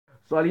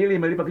Swali hili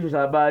imelipa kichwa cha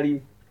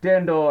habari,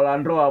 tendo la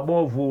ndoa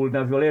bovu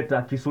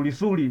linavyoleta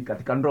kisulisuli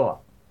katika ndoa.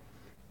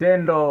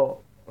 Tendo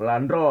la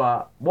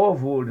ndoa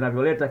bovu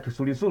linavyoleta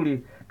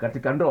kisulisuli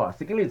katika ndoa.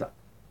 Sikiliza.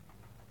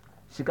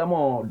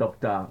 Shikamo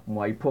Dr.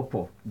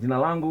 Mwaipopo. Jina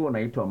langu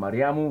naitwa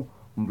Mariamu,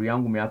 umri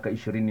yangu miaka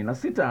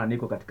 26,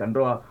 niko katika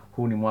ndoa,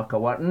 huu ni mwaka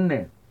wa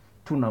 4.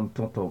 Tuna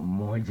mtoto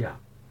mmoja.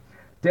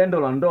 Tendo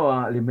la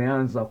ndoa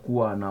limeanza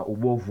kuwa na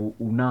ubovu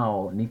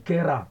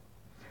unaonikera.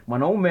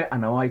 Mwanaume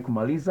anawahi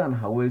kumaliza na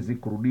hawezi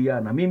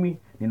kurudia, na mimi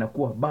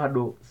ninakuwa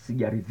bado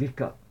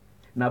sijaridhika.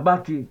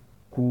 Nabaki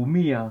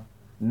kuumia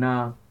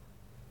na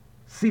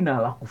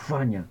sina la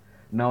kufanya.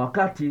 Na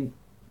wakati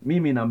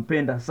mimi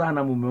nampenda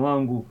sana mume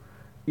wangu,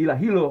 ila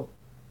hilo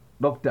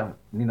dokta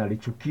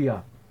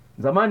ninalichukia.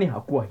 Zamani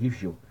hakuwa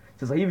hivyo.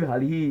 Sasa hivi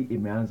hali hii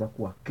imeanza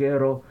kuwa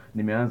kero,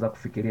 nimeanza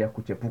kufikiria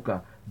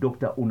kuchepuka.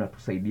 Dokta,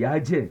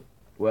 unatusaidiaje?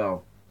 Well,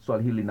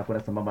 swali hili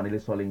linakwenda sambamba na ile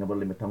swali ambalo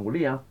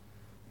limetangulia,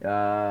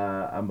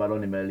 ambalo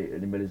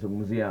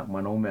nimelizungumzia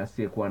mwanaume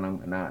asiyekuwa na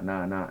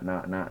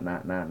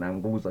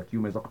nguvu za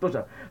kiume za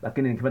kutosha,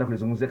 lakini nikipenda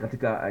kulizungumzia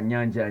katika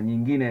nyanja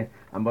nyingine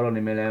ambalo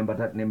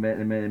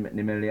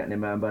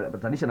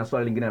nimeambatanisha na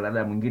swali lingine la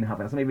dada mwingine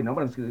hapa. Nasema hivi,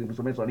 naomba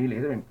nisomee swali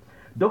hili.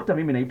 Dokta,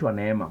 mimi naitwa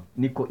Neema,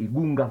 niko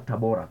Igunga,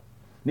 Tabora.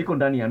 Niko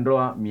ndani ya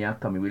ndoa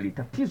miaka 2.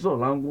 Tatizo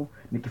langu,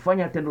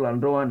 nikifanya tendo la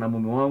ndoa na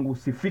mume wangu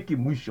sifiki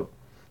mwisho,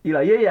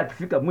 ila yeye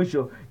akifika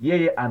mwisho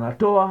yeye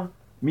anatoa,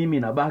 mimi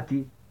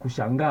nabaki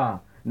kushangaa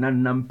na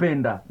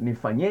ninampenda.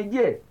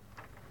 Nifanyeje?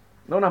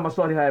 Naona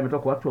maswali haya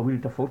yametoka kwa watu wawili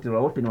tofauti, na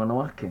wote ni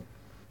wanawake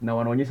na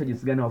wanaonyesha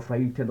jinsi gani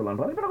hawafurahii tendo la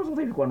ndoa. Nipenda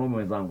kuzungumza hivi kwa wanaume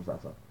wenzangu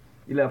sasa.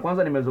 Ile ya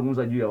kwanza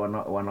nimezungumza juu ya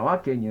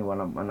wanawake wenye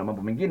wana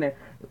mambo mengine,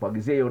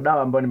 kuagizia hiyo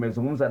dawa ambayo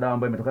nimezungumza, dawa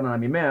ambayo imetokana na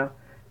mimea,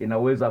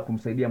 inaweza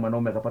kumsaidia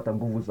mwanaume akapata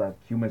nguvu za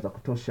kiume za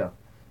kutosha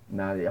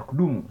na ya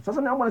kudumu.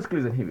 Sasa naomba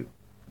nisikilize hivi.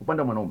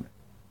 Upande wa mwanaume,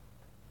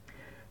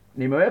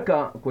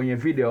 nimeweka kwenye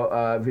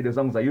video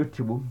zangu za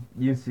YouTube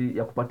jinsi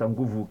ya kupata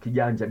nguvu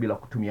kijanja bila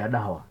kutumia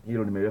dawa.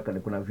 Hilo nimeweka,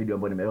 kuna video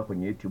ambayo nimeweka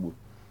kwenye YouTube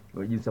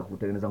jinsi ya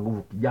kutengeneza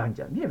nguvu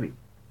kijanja. Hivi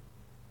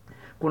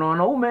kuna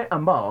wanaume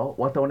ambao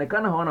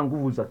wataonekana hawana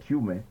nguvu za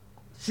kiume,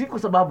 si kwa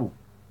sababu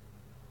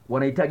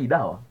wanahitaji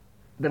dawa,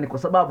 ni kwa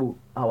sababu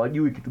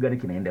hawajui kitu gani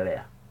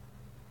kinaendelea.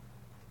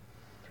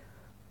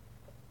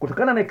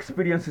 Kutokana na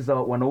experience za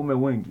wanaume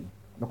wengi,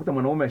 nakuta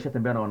mwanaume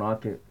alishatembea na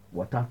wanawake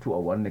 3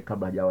 au 4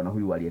 kabla hajawa na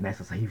huyu aliyenaye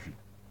sasa hivi.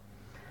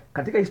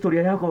 Katika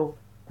historia yako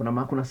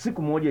kuna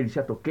siku moja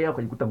ilishatokea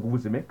ukajikuta nguvu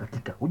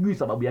zimekatika. Hujui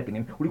sababu yake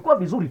nini. Ulikuwa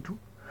vizuri tu,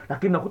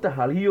 lakini nakuta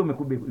hali hiyo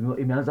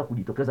imeanza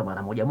kujitokeza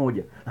mara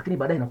moja, lakini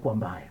baadaye inakuwa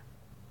mbaya.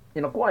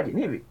 Inakuwaje?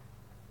 Ni hivi.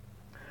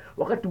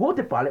 Wakati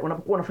wote pale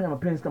unapokuwa unafanya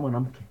mapenzi kama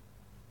mwanamke,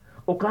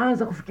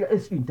 ukaanza kufikia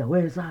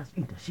nitaweza,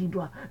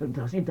 nitashindwa,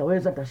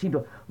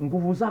 nitashindwa,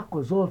 nguvu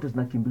zako zote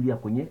zinakimbilia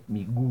kwenye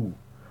miguu.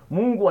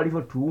 Mungu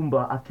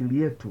alivyotuumba,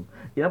 akili yetu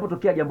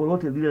inapotokea jambo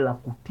lote lile la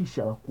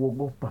kutisha, la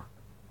kuogopa,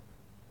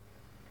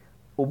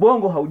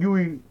 ubongo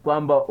haujui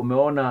kwamba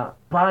umeona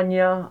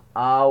panya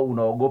au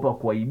unaogopa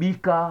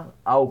kuaibika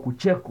au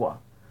kuchekwa.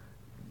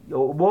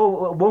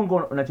 Ubongo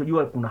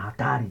unachojua kuna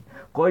hatari.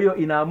 Kwa hiyo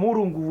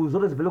inaamuru nguvu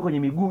zote zipelekwe kwenye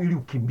miguu ili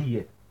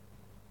ukimbie.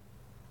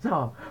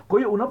 Sawa? Kwa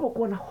hiyo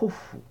unapokuwa na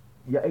hofu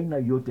ya aina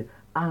yote,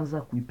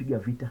 anza kuipiga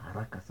vita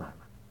haraka sana.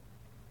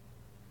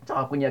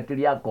 Sawa, kwenye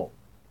akili yako.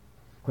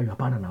 Kwa hiyo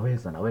hapana,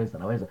 naweza.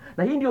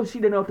 Na hii ndio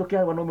shida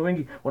inayotokea wanaume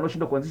wengi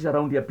wanaoshindwa kuanzisha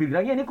raundi ya pili. Na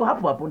yeye niko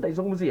hapo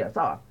nitaizungumzia,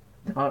 sawa?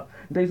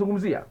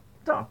 Nitaizungumzia.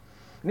 Sawa?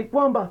 Ni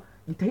kwamba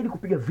jitahidi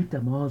kupiga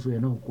vita mawazo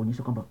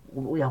yanayokuonyesha kwamba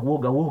ya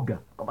woga,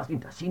 kwamba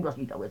nitashindwa,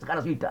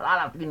 sitawezekana,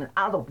 sitalala, lakini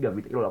anza kupiga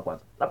vita. Hilo la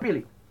kwanza. La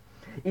pili,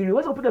 ili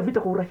uweze kupiga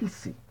vita kwa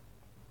urahisi,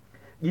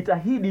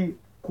 jitahidi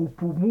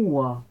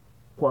kupumua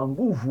kwa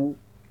nguvu,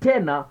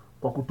 tena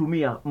kwa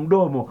kutumia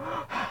mdomo.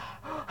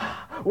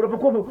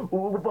 Unapokuwa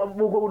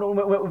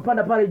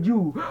unapanda pale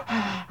juu,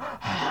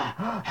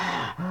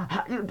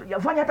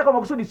 fanya hata kwa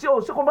makusudi,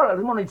 sio kwamba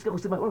lazima unajisikia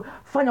kusema.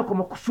 Fanya kwa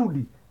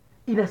makusudi,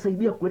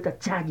 inasaidia kuleta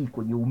chaji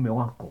kwenye uume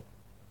wako.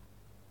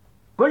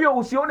 Kwa hiyo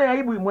usione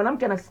aibu.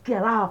 Mwanamke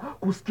anasikia raha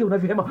kusikia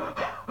unavyohema.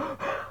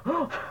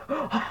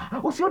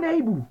 Usione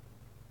aibu,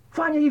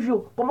 fanya hivyo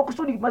kwa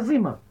makusudi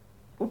mazima,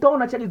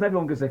 utaona chaji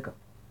zinavyoongezeka.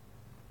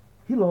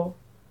 Hilo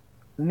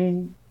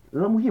ni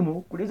la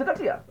muhimu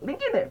kulizingatia.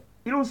 Lingine,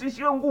 ili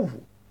usiishiwe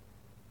nguvu,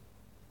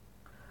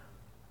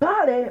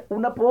 pale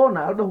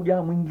unapoona labda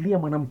hujamwingilia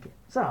mwanamke,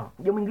 sawa,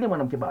 hujamwingilia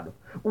mwanamke bado,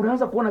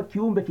 unaanza kuona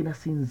kiumbe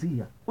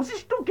kinasinzia,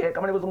 usishtuke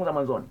kama nilivyozungumza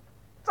mwanzoni.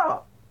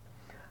 Sawa,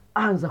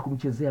 anza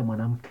kumchezea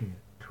mwanamke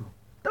tu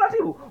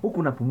taratibu, huku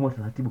unapumua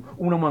taratibu,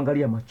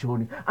 unamwangalia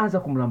machoni, anza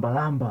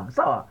kumlambalamba.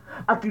 Sawa,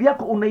 akili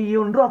yako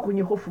unaiondoa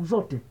kwenye hofu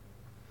zote.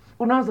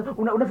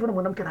 Unavyoona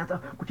mwanamke anaanza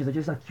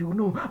kucheza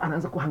kiuno,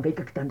 anaanza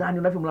kuhangaika kitandani,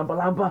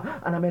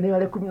 unavyomlamba ana maeneo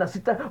yale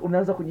 16,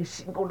 unaanza kwenye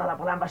shingo,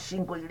 unalamba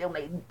shingo ile,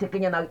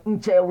 unaitekenya na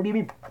ncha ya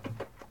ulimi.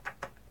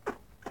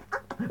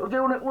 Okay,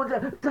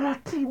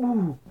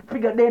 taratibu,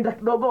 piga denda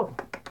kidogo.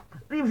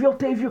 Hivyo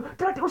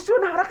taratibu,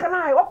 usione haraka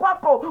naye.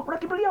 Wako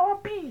unakimbilia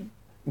wapi?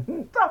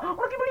 Sawa,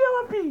 unakimbilia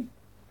wapi?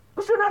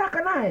 Usione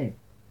haraka naye.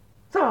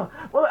 Sawa?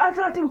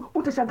 Taratibu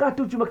utashangaa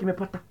tu chumba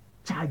kimepata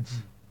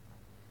chaji.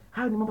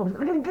 Hayo ni mambo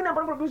mengine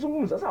ambayo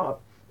tunazungumza, sawa?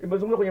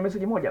 Imezungumza kwenye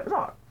message moja,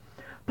 sawa?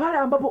 Pale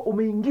ambapo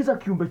umeingiza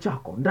kiumbe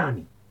chako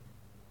ndani.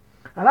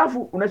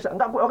 Alafu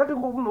unashangaa wakati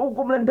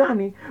uko mle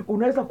ndani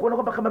unaweza kuona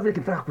kwamba kama vile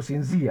kinataka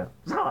kusinzia.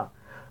 Sawa?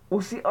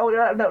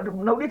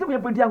 Narudia kwenye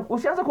point yangu,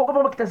 usianze kuogopa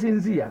kama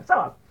kitasinzia.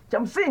 Sawa? Cha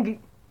msingi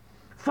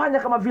fanya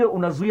kama vile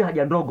unazuia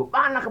haja ndogo.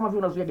 Bana kama vile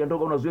unazuia haja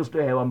ndogo, unazuia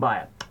usitoe hewa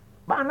mbaya.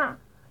 Bana,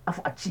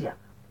 afu achia.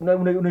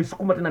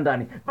 Unaisukuma tena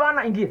ndani.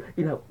 Bana ingia.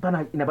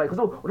 Inabaki. Kwa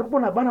sababu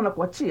unapokuwa bana na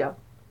kuachia,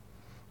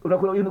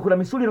 kuna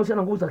misuli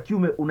inahusiana na nguvu za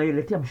kiume,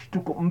 unailetea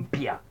mshtuko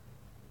mpya.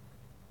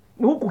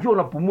 Huku ukiwa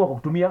unapumua kwa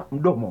kutumia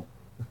mdomo.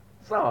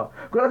 Sawa?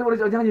 Kwa lazima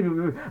unachanganya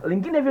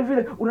lingine vile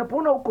vile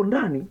unapoona uko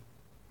ndani.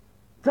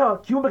 Sawa,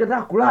 kiumbe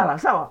kinataka kulala,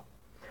 sawa?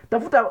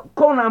 Tafuta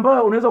kona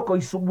ambayo unaweza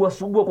kuisugua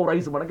kwa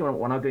urahisi, maana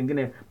wanawake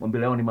wengine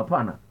maumbile yao ni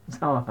mapana.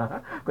 Sawa? Kwa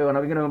hiyo wanawake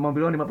wengine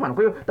maumbile yao ni mapana.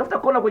 Kwa hiyo tafuta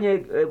kona kwenye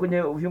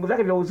viungo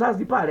vyake vya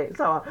uzazi pale,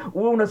 sawa?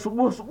 Wewe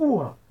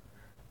unasugua.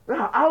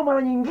 Au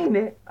mara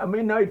nyingine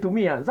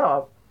naitumia,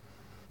 sawa?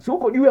 Si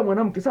uko juu ya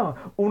mwanamke, sawa?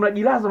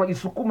 Unajilaza,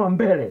 unajisukuma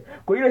mbele.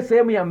 Kwa ile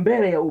sehemu ya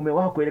mbele ya ume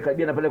wako ile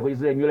karibia na pale kwenye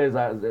zile nywele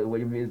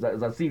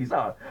za siri,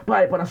 sawa?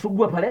 Pale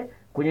panasugua pale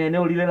kwenye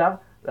eneo lile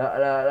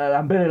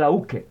la mbele la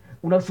uke.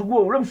 Unasugua,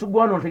 ule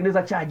msuguano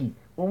unatengeneza chaji.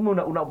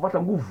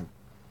 Unapata nguvu.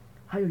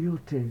 Hayo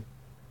yote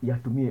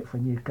yatumie,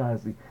 fanyie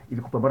kazi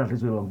ili kupambana na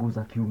tatizo la nguvu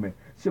za kiume.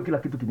 Sio kila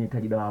kitu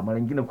kinahitaji dawa. Mara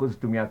nyingine uko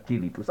zitumia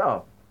akili tu,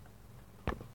 sawa?